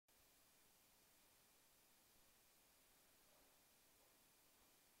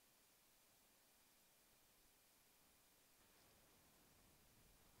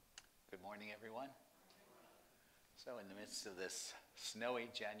morning, everyone. So in the midst of this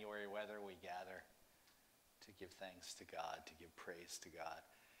snowy January weather, we gather to give thanks to God, to give praise to God.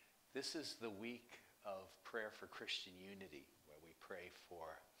 This is the week of prayer for Christian unity, where we pray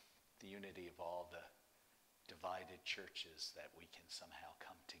for the unity of all the divided churches, that we can somehow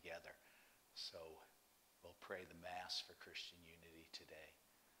come together. So we'll pray the Mass for Christian unity today.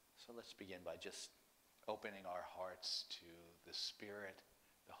 So let's begin by just opening our hearts to the Spirit,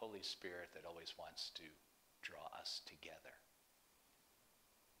 the Holy Spirit that always wants to draw us together.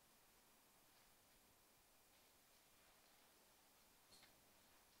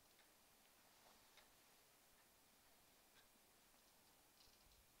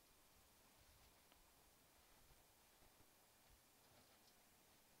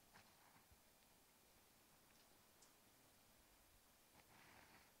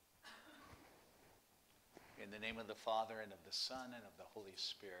 In the name of the Father, and of the Son, and of the Holy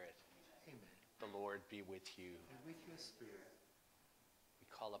Spirit. Amen. The Lord be with you. And with your spirit. We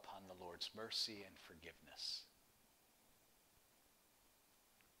call upon the Lord's mercy and forgiveness.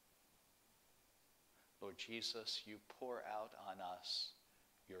 Lord Jesus, you pour out on us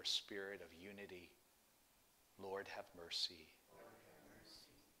your spirit of unity. Lord, have mercy. Lord, have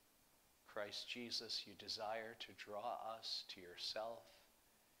mercy. Christ Jesus, you desire to draw us to yourself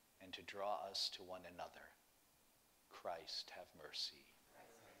and to draw us to one another. Christ, have mercy.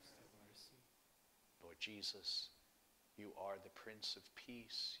 Christ, have mercy. Lord Jesus, you are the Prince of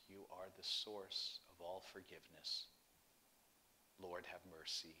Peace. You are the source of all forgiveness. Lord, have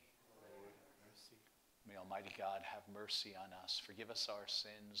mercy. Lord, have mercy. May Almighty God have mercy on us, forgive us our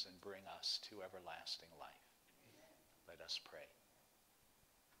sins, and bring us to everlasting life. Amen. Let us pray.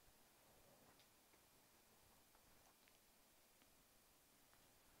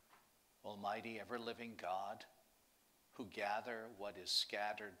 Almighty, ever-living God, who gather what is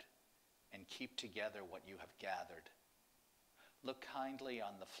scattered and keep together what you have gathered, look kindly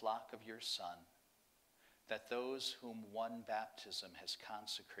on the flock of your Son, that those whom one baptism has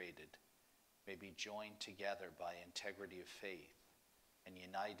consecrated may be joined together by integrity of faith and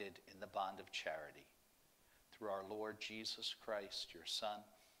united in the bond of charity. Through our Lord Jesus Christ, your Son,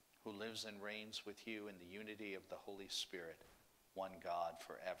 who lives and reigns with you in the unity of the Holy Spirit, one God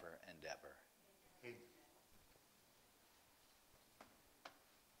forever and ever. Amen.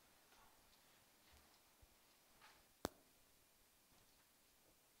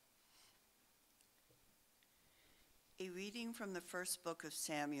 A reading from the first book of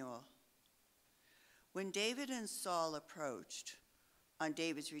Samuel. When David and Saul approached, on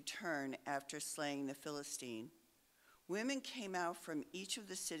David's return after slaying the Philistine, women came out from each of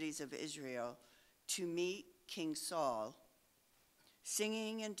the cities of Israel to meet King Saul,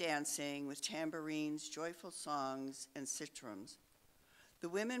 singing and dancing with tambourines, joyful songs, and sitrums. The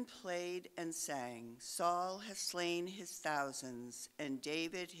women played and sang, "Saul has slain his thousands, and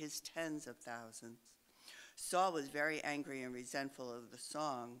David his tens of thousands." Saul was very angry and resentful of the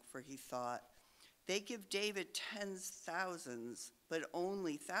song, for he thought, "They give David tens thousands, but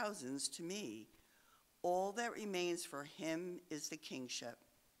only thousands to me. All that remains for him is the kingship."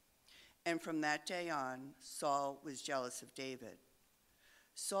 And from that day on, Saul was jealous of David.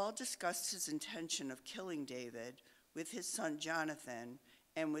 Saul discussed his intention of killing David with his son Jonathan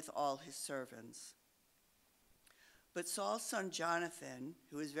and with all his servants. But Saul's son Jonathan,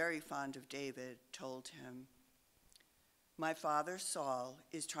 who was very fond of David, told him, "My father Saul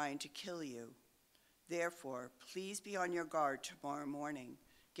is trying to kill you. Therefore, please be on your guard tomorrow morning.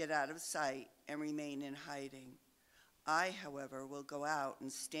 Get out of sight and remain in hiding. I, however, will go out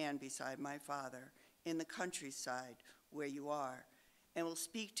and stand beside my father in the countryside where you are, and will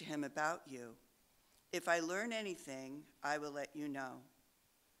speak to him about you. If I learn anything, I will let you know."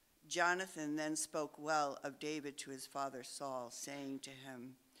 Jonathan then spoke well of David to his father Saul, saying to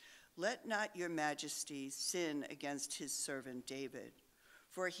him, "Let not your majesty sin against his servant David,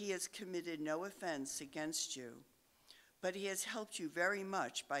 for he has committed no offense against you, but he has helped you very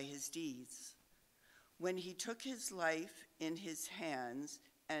much by his deeds. When he took his life in his hands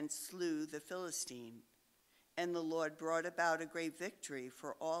and slew the Philistine, and the Lord brought about a great victory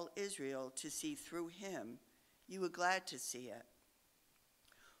for all Israel to see through him, you were glad to see it.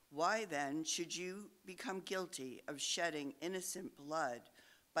 Why then should you become guilty of shedding innocent blood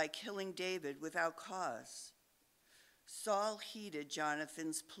by killing David without cause?" Saul heeded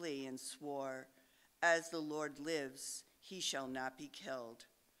Jonathan's plea and swore, "As the Lord lives, he shall not be killed."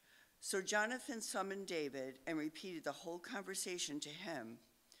 So Jonathan summoned David and repeated the whole conversation to him.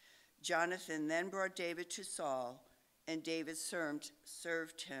 Jonathan then brought David to Saul, and David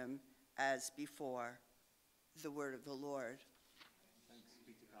served him as before. The word of the Lord. Thanks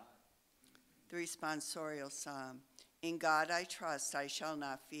be to God. The responsorial psalm. In God I trust, I shall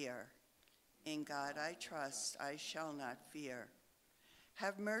not fear. In God I trust, I shall not fear.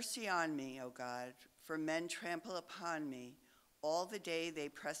 Have mercy on me, O God, for men trample upon me. All the day they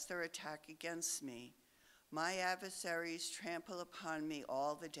press their attack against me. My adversaries trample upon me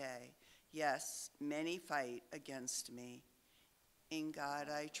all the day. Yes, many fight against me. In God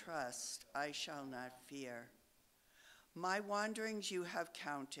I trust, I shall not fear. My wanderings you have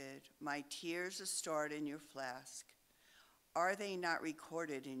counted, my tears are stored in your flask. Are they not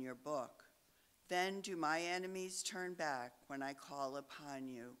recorded in your book? Then do my enemies turn back when I call upon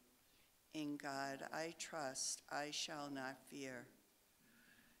you. In God I trust, I shall not fear.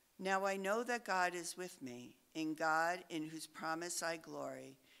 Now I know that God is with me. In God, in whose promise I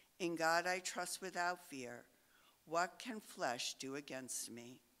glory. In God I trust without fear. What can flesh do against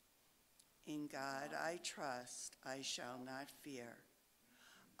me? In God I trust, I shall not fear.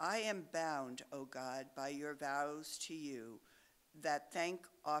 I am bound, O God, by your vows to you, that thank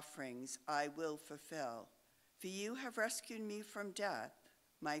offerings I will fulfill. For you have rescued me from death,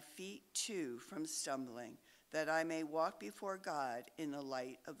 my feet too from stumbling, that I may walk before God in the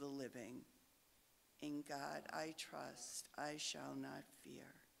light of the living. In God I trust, I shall not fear.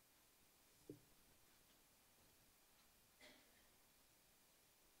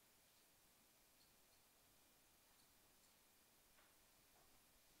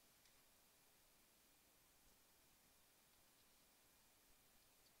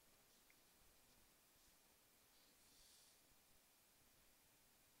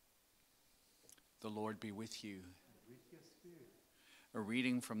 The Lord be with you. And with your spirit. A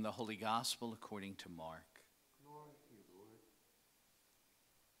reading from the Holy Gospel according to Mark. Glory to you, Lord.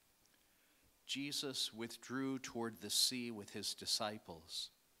 Jesus withdrew toward the sea with his disciples.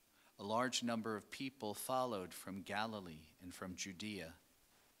 A large number of people followed from Galilee and from Judea.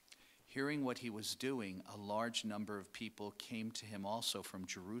 Hearing what he was doing, a large number of people came to him also from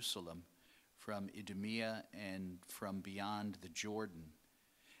Jerusalem, from Idumea and from beyond the Jordan,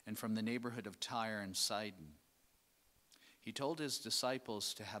 and from the neighborhood of Tyre and Sidon. He told his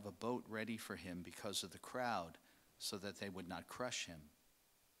disciples to have a boat ready for him because of the crowd, so that they would not crush him.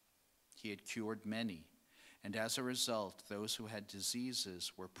 He had cured many, and as a result, those who had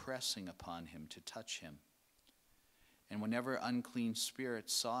diseases were pressing upon him to touch him. And whenever unclean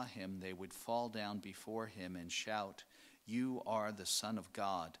spirits saw him, they would fall down before him and shout, "You are the Son of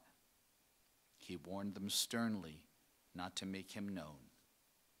God." He warned them sternly not to make him known.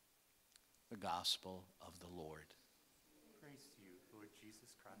 The Gospel of the Lord. Praise to you, Lord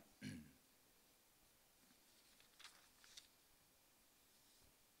Jesus Christ.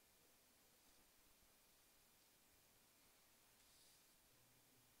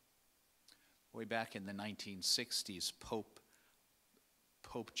 Way back in the 1960s, Pope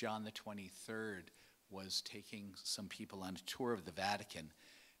John the 23rd was taking some people on a tour of the Vatican,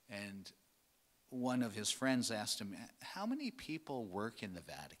 and one of his friends asked him, "How many people work in the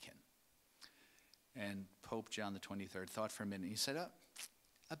Vatican?" And Pope John the 23rd thought for a minute, and he said,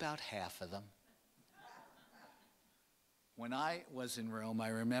 "About half of them." When I was in Rome, I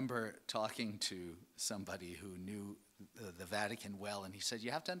remember talking to somebody who knew the Vatican well, and he said,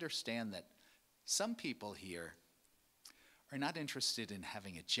 "You have to understand that some people here are not interested in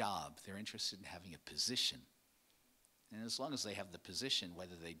having a job. They're interested in having a position. And as long as they have the position,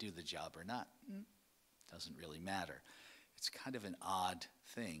 whether they do the job or not, doesn't really matter." It's kind of an odd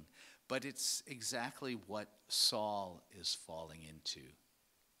thing. But it's exactly what Saul is falling into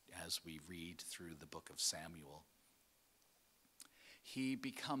as we read through the book of Samuel. He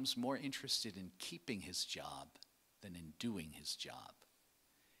becomes more interested in keeping his job than in doing his job.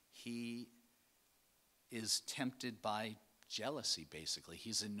 He is tempted by jealousy, basically.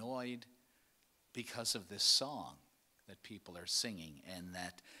 He's annoyed because of this song that people are singing, and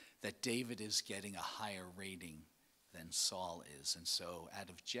that David is getting a higher rating than Saul is. And so out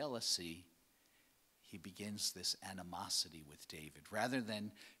of jealousy, he begins this animosity with David. Rather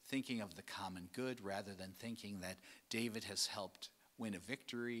than thinking of the common good, rather than thinking that David has helped win a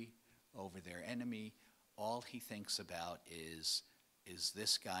victory over their enemy, all he thinks about is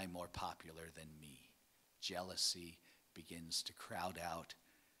this guy more popular than me? Jealousy begins to crowd out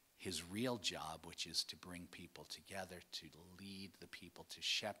his real job, which is to bring people together, to lead the people, to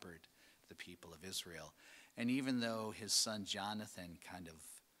shepherd the people of Israel. And even though his son Jonathan kind of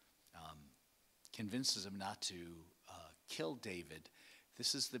convinces him not to kill David,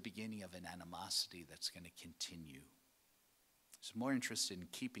 this is the beginning of an animosity that's going to continue. He's more interested in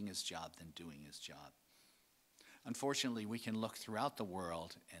keeping his job than doing his job. Unfortunately, we can look throughout the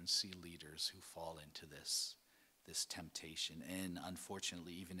world and see leaders who fall into this this temptation. And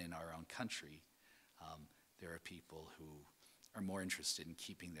unfortunately, even in our own country, there are people who are more interested in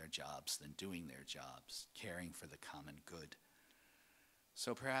keeping their jobs than doing their jobs, caring for the common good.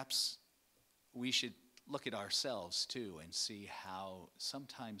 So perhaps we should look at ourselves too and see how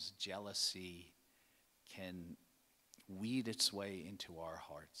sometimes jealousy can weed its way into our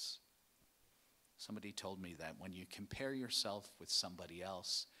hearts. Somebody told me that when you compare yourself with somebody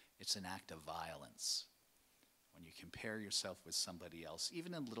else, it's an act of violence. When you compare yourself with somebody else,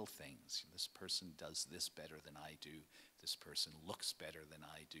 even in little things, this person does this better than I do, this person looks better than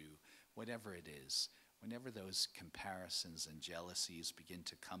I do, whatever it is, whenever those comparisons and jealousies begin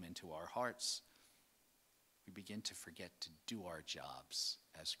to come into our hearts, we begin to forget to do our jobs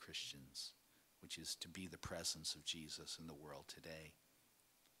as Christians, which is to be the presence of Jesus in the world today.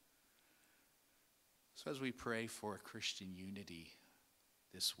 So as we pray for Christian unity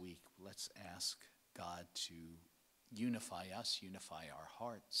this week, let's ask God to unify us, unify our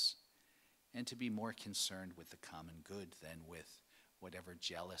hearts, and to be more concerned with the common good than with whatever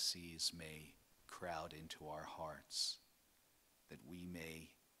jealousies may crowd into our hearts, that we may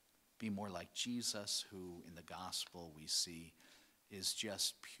be more like Jesus, who in the gospel we see is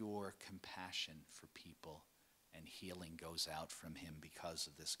just pure compassion for people, and healing goes out from him because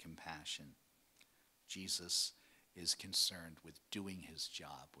of this compassion. Jesus is concerned with doing his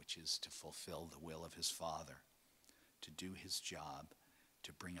job, which is to fulfill the will of his Father, to do his job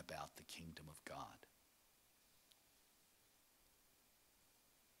to bring about the kingdom of God.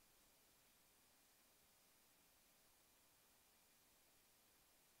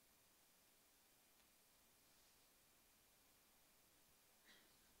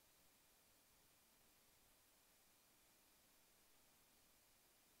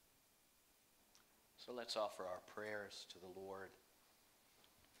 So let's offer our prayers to the Lord.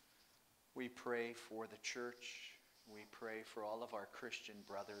 We pray for the church. We pray for all of our Christian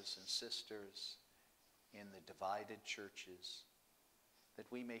brothers and sisters in the divided churches, that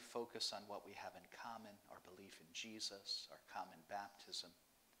we may focus on what we have in common, our belief in Jesus, our common baptism,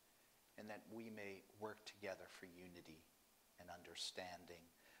 and that we may work together for unity and understanding.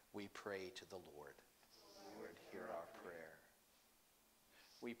 We pray to the Lord. Lord, hear our prayer.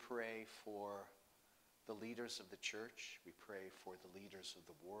 We pray for the leaders of the church. We pray for the leaders of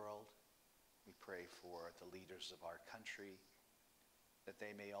the world. We pray for the leaders of our country, that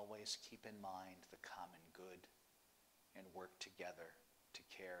they may always keep in mind the common good and work together to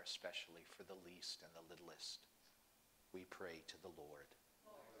care especially for the least and the littlest. We pray to the Lord.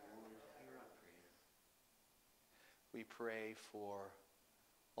 Lord, hear our prayer. We pray for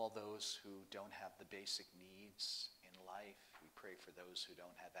all those who don't have the basic needs in life. We pray for those who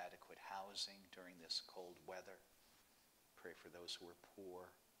don't have adequate housing during this cold weather. Pray for those who are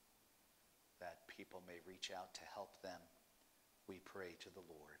poor, that people may reach out to help them. We pray to the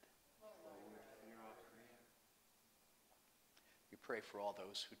Lord. Lord, hear our prayer. We pray for all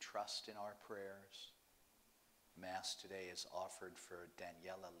those who trust in our prayers. Mass today is offered for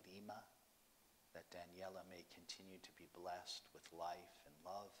Daniela Lima, that Daniela may continue to be blessed with life and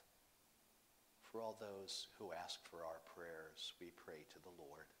love. For all those who ask for our prayers, we pray to the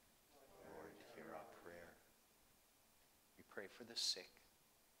Lord. Lord, hear our prayer. We pray for the sick.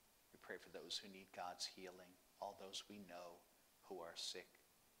 We pray for those who need God's healing, all those we know who are sick,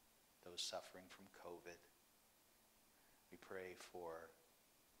 those suffering from COVID. We pray for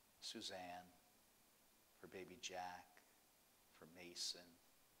Suzanne, for baby Jack, for Mason,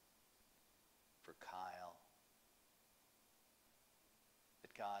 for Kyle,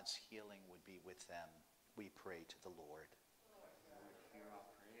 that God's healing would be with them. We pray to the Lord. Lord, hear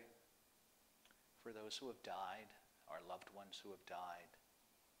our prayer. For those who have died, our loved ones who have died,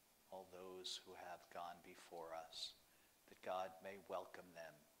 all those who have gone before us, that God may welcome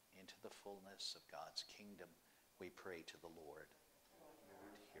them into the fullness of God's kingdom, we pray to the Lord.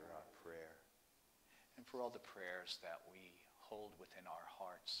 Lord, hear our prayer. And for all the prayers that we hold within our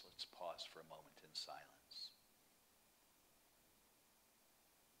hearts, let's pause for a moment in silence.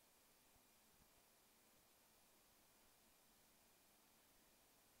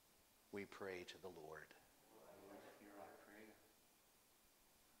 We pray to the Lord. Lord, hear our prayer.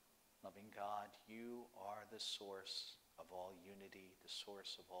 Loving God, you are the source of all unity, the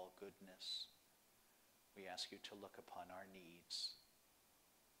source of all goodness. We ask you to look upon our needs.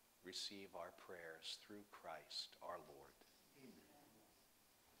 Receive our prayers through Christ our Lord. Amen.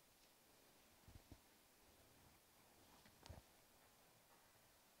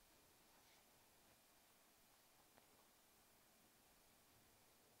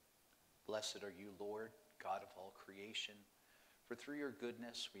 Blessed are you, Lord, God of all creation, for through your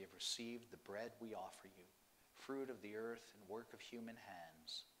goodness we have received the bread we offer you. fruit of the earth and work of human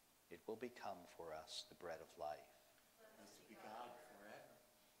hands, it will become for us the bread of life. Blessed be God forever.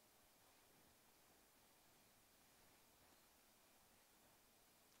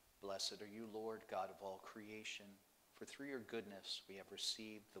 Blessed are you, Lord, God of all creation, for through your goodness we have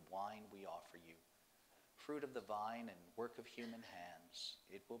received the wine we offer you. Fruit of the vine and work of human hands,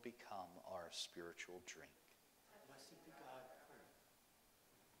 it will become our spiritual drink. Blessed be God forever.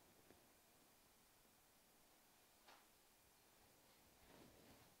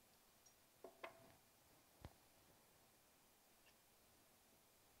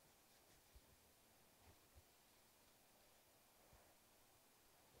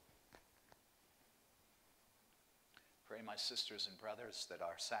 Pray, my sisters and brothers, that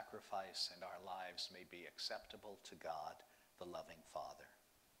our sacrifice and our lives may be acceptable to God, the loving Father.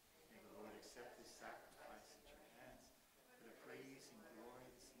 May the Lord accept this sacrifice at your hands for the praise and glory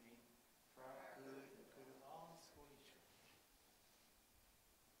of his name, for our good and the good of all his holy church.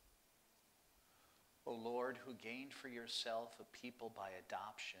 O Lord, who gained for yourself a people by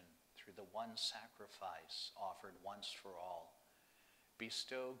adoption through the one sacrifice offered once for all,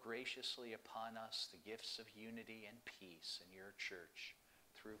 bestow graciously upon us the gifts of unity and peace in your church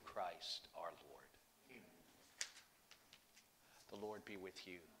through Christ our Lord. Amen. The Lord be with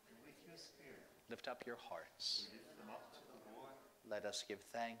you. And with your spirit, Lift up your hearts. we lift them up to the Lord. Let us give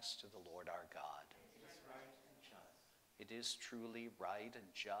thanks to the Lord our God. It is right and just. It is truly right and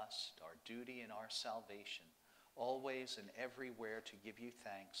just, our duty and our salvation, always and everywhere to give you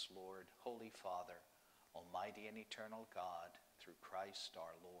thanks, Lord, Holy Father, Almighty and eternal God, through Christ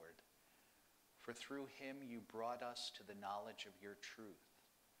our Lord. For through him you brought us to the knowledge of your truth,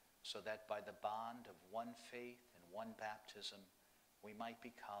 so that by the bond of one faith and one baptism we might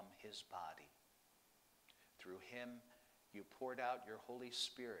become his body. Through him you poured out your Holy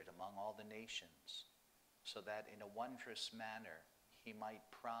Spirit among all the nations, so that in a wondrous manner he might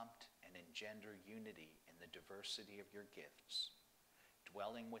prompt and engender unity in the diversity of your gifts,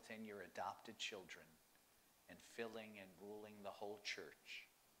 dwelling within your adopted children and filling and ruling the whole church.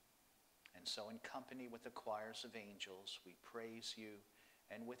 And so in company with the choirs of angels, we praise you,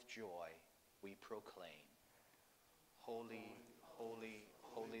 and with joy we proclaim, Holy, holy,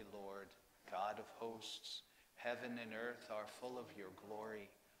 holy Lord, God of hosts, heaven and earth are full of your glory.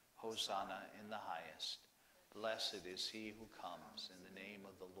 Hosanna in the highest. Blessed is he who comes in the name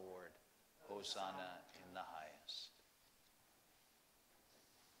of the Lord. Hosanna in the highest.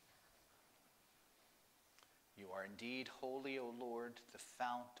 You are indeed holy, O Lord, the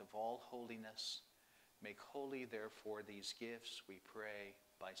fount of all holiness. Make holy, therefore, these gifts, we pray,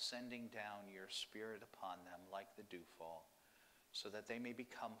 by sending down your Spirit upon them like the dewfall, so that they may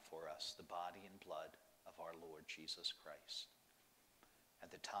become for us the body and blood of our Lord Jesus Christ. At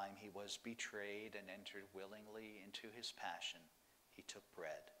the time he was betrayed and entered willingly into his passion, he took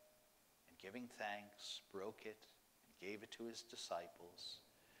bread, and giving thanks, broke it, and gave it to his disciples,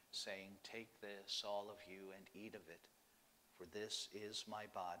 saying, Take this, all of you, and eat of it, for this is my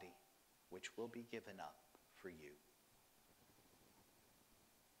body, which will be given up for you.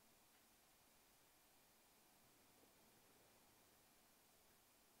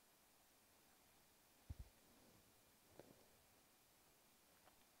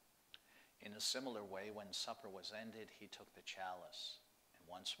 In a similar way, when supper was ended, he took the chalice, and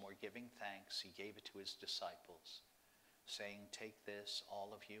once more giving thanks, he gave it to his disciples, saying, Take this,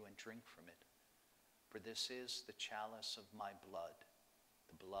 all of you, and drink from it. For this is the chalice of my blood,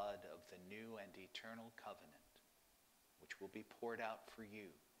 the blood of the new and eternal covenant, which will be poured out for you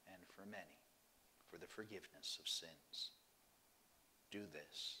and for many, for the forgiveness of sins. Do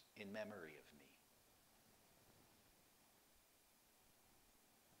this in memory of me.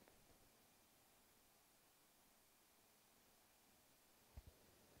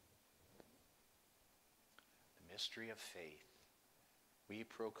 Mystery of faith. We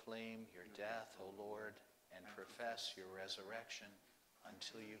proclaim your death, O Lord, and profess your resurrection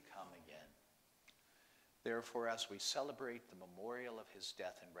until you come again. Therefore, as we celebrate the memorial of his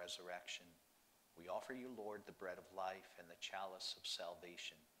death and resurrection, we offer you, Lord, the bread of life and the chalice of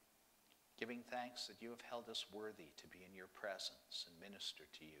salvation, giving thanks that you have held us worthy to be in your presence and minister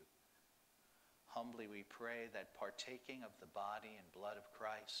to you. Humbly we pray that partaking of the body and blood of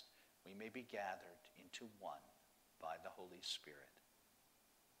Christ, we may be gathered into one by the Holy Spirit.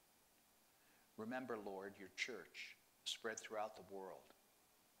 Remember, Lord, your church spread throughout the world,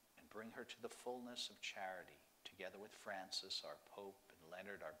 and bring her to the fullness of charity, together with Francis, our Pope, and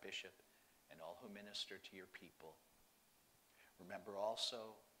Leonard, our Bishop, and all who minister to your people. Remember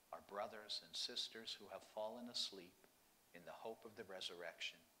also our brothers and sisters who have fallen asleep in the hope of the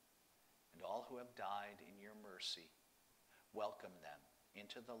resurrection, and all who have died in your mercy, welcome them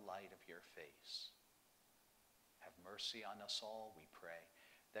into the light of your face. Have mercy on us all, we pray,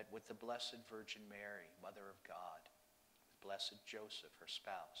 that with the Blessed Virgin Mary, Mother of God, with Blessed Joseph, her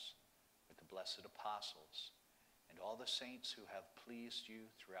spouse, with the blessed apostles, and all the saints who have pleased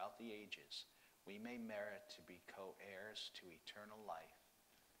you throughout the ages, we may merit to be co-heirs to eternal life,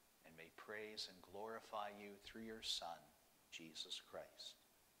 and may praise and glorify you through your Son, Jesus Christ.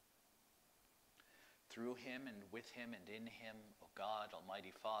 Through him and with him and in him, O God,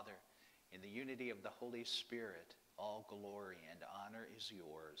 Almighty Father, in the unity of the Holy Spirit, all glory and honor is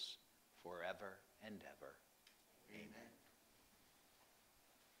yours forever and ever. Amen.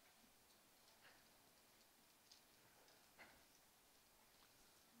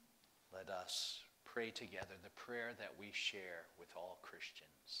 Let us pray together the prayer that we share with all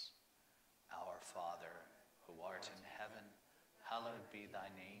Christians. Our Father, who art in heaven, hallowed be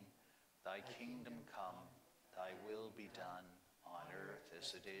thy name. Thy kingdom come, thy will be done, on earth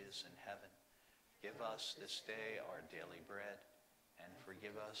as it is in heaven. Give us this day our daily bread, and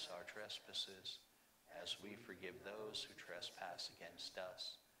forgive us our trespasses, as we forgive those who trespass against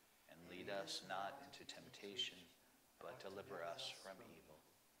us. And lead us not into temptation, but deliver us from evil.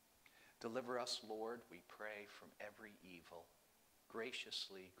 Deliver us, Lord, we pray, from every evil.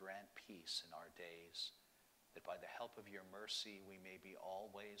 Graciously grant peace in our days, that by the help of your mercy we may be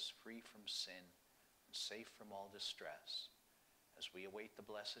always free from sin and safe from all distress, as we await the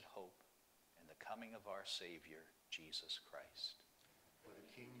blessed hope and the coming of our Savior, Jesus Christ. For the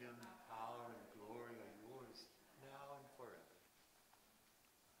kingdom, power, and glory are yours, now and forever.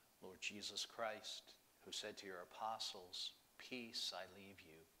 Lord Jesus Christ, who said to your apostles, "Peace I leave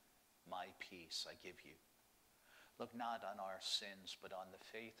you, my peace I give you," look not on our sins, but on the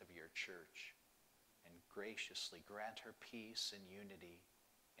faith of your church, and graciously grant her peace and unity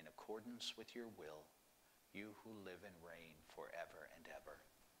in accordance with your will, you who live and reign forever and ever.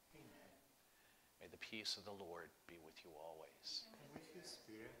 Amen. May the peace of the Lord be with you always. And with your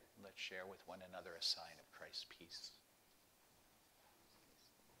spirit. Let's share with one another a sign of Christ's peace.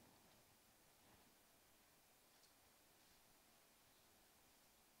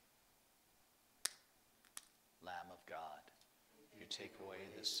 Lamb of God, you take away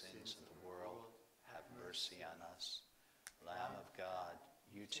the sins of the world, have mercy on us. Lamb of God,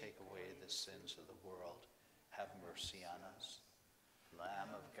 you take away the sins of the world, have mercy on us.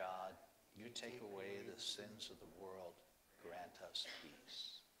 Lamb of God, you take away the sins of the world, grant us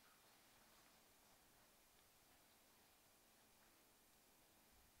peace.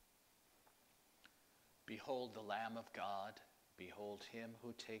 Behold the Lamb of God, behold him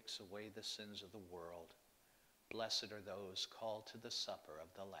who takes away the sins of the world. Blessed are those called to the supper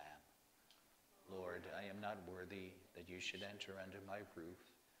of the Lamb. Lord, I am not worthy that you should enter under my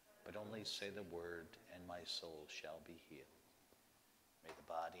roof, but only say the word, and my soul shall be healed. May the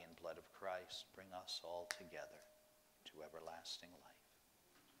body and blood of Christ bring us all together to everlasting life.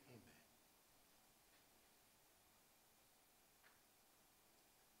 Amen.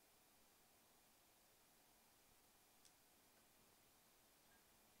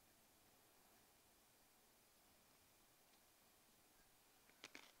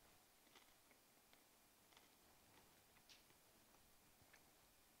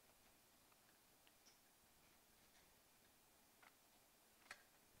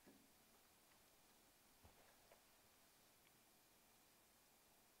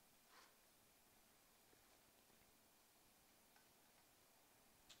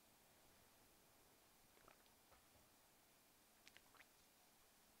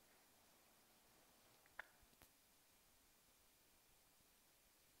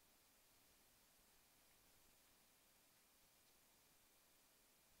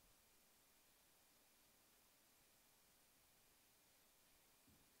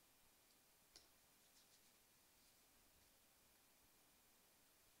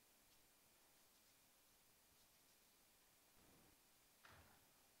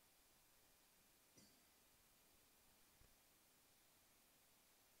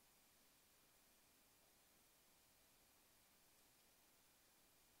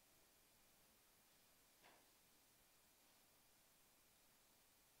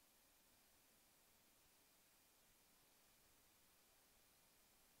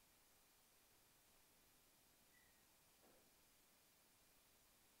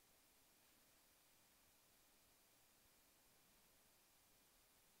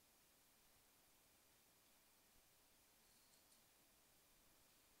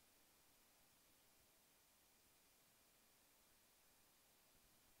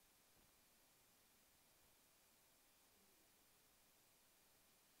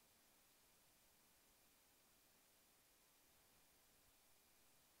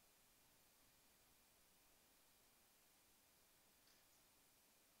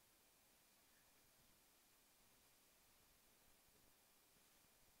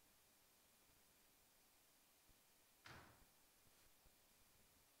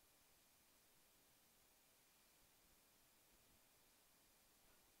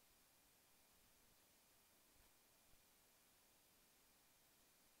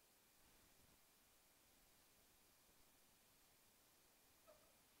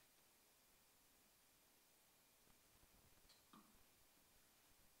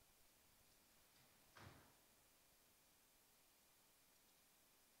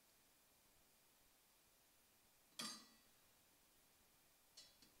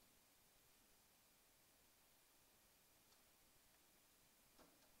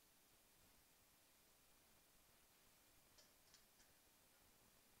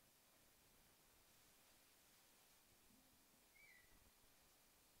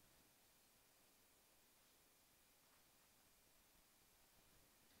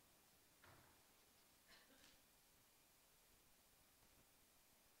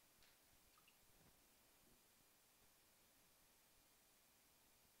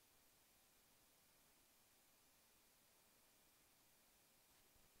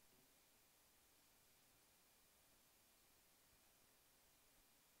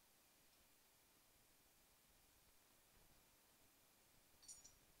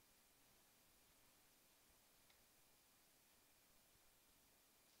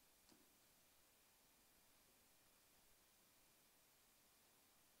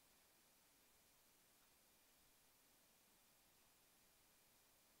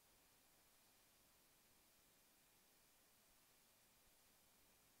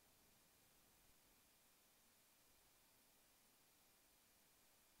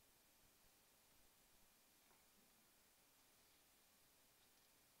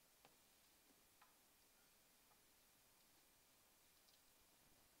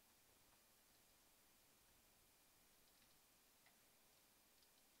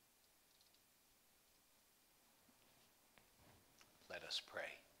 us pray.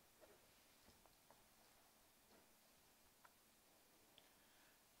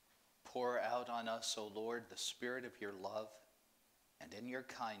 Pour out on us, O Lord, the spirit of your love, and in your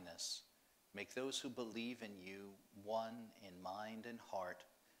kindness, make those who believe in you one in mind and heart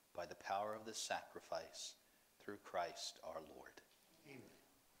by the power of the sacrifice through Christ our Lord. Amen.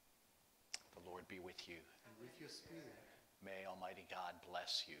 The Lord be with you. And with your spirit. May Almighty God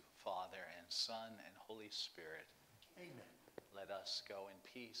bless you, Father and Son and Holy Spirit. Amen. Let us go in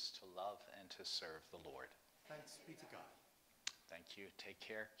peace to love and to serve the Lord. Thanks be to God. Thank you. Take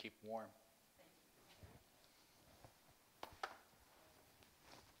care. Keep warm.